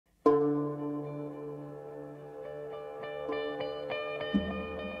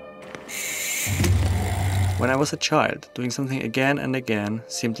When I was a child, doing something again and again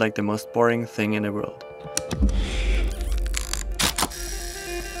seemed like the most boring thing in the world.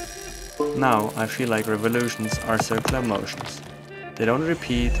 Now I feel like revolutions are circular motions. They don't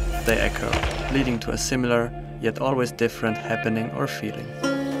repeat, they echo, leading to a similar, yet always different happening or feeling.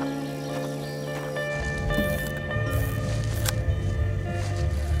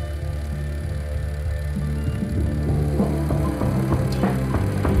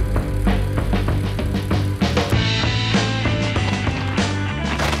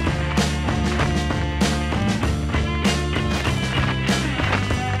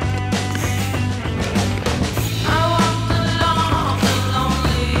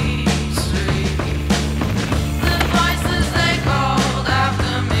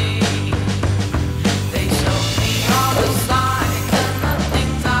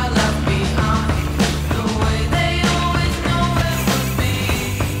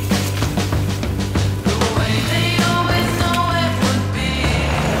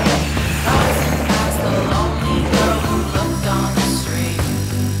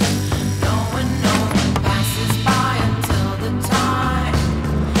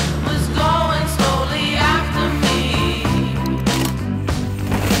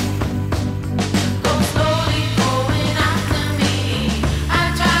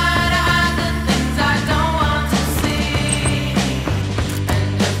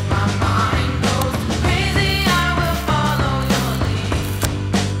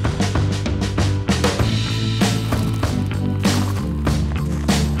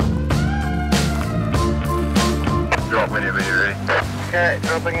 Okay,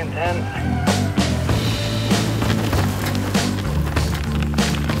 dropping in 10.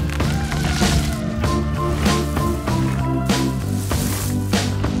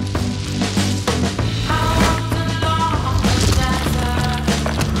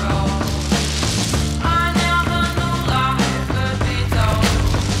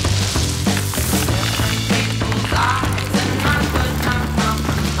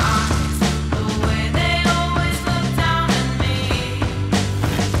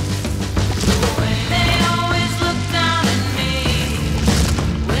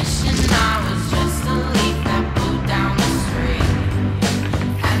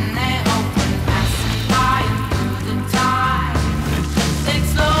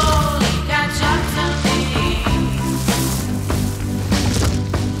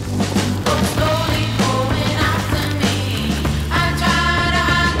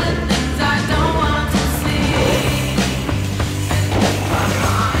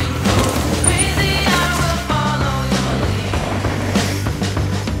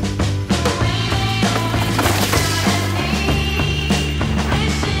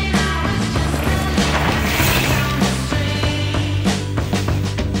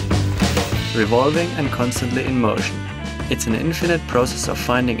 Revolving and constantly in motion. It's an infinite process of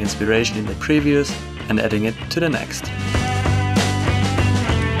finding inspiration in the previous and adding it to the next.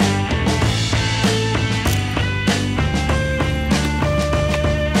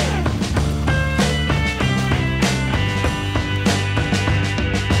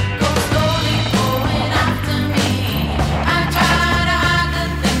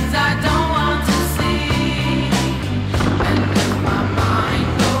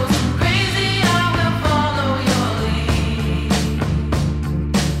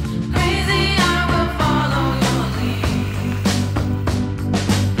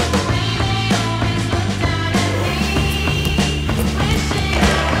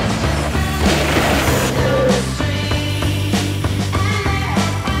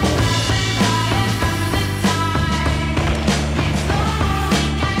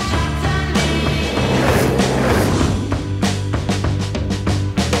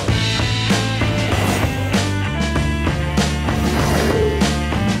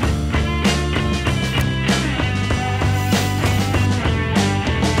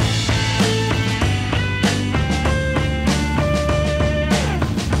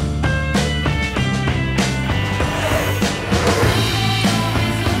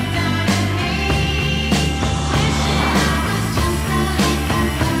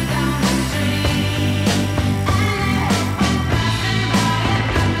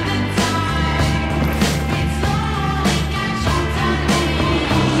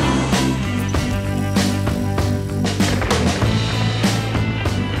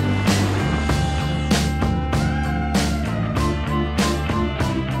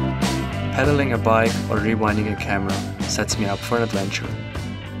 Pedaling a bike or rewinding a camera sets me up for an adventure.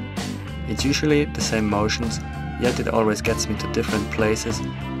 It's usually the same motions, yet it always gets me to different places,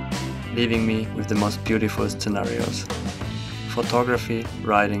 leaving me with the most beautiful scenarios. Photography,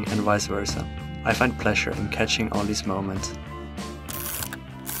 riding and vice versa. I find pleasure in catching all these moments.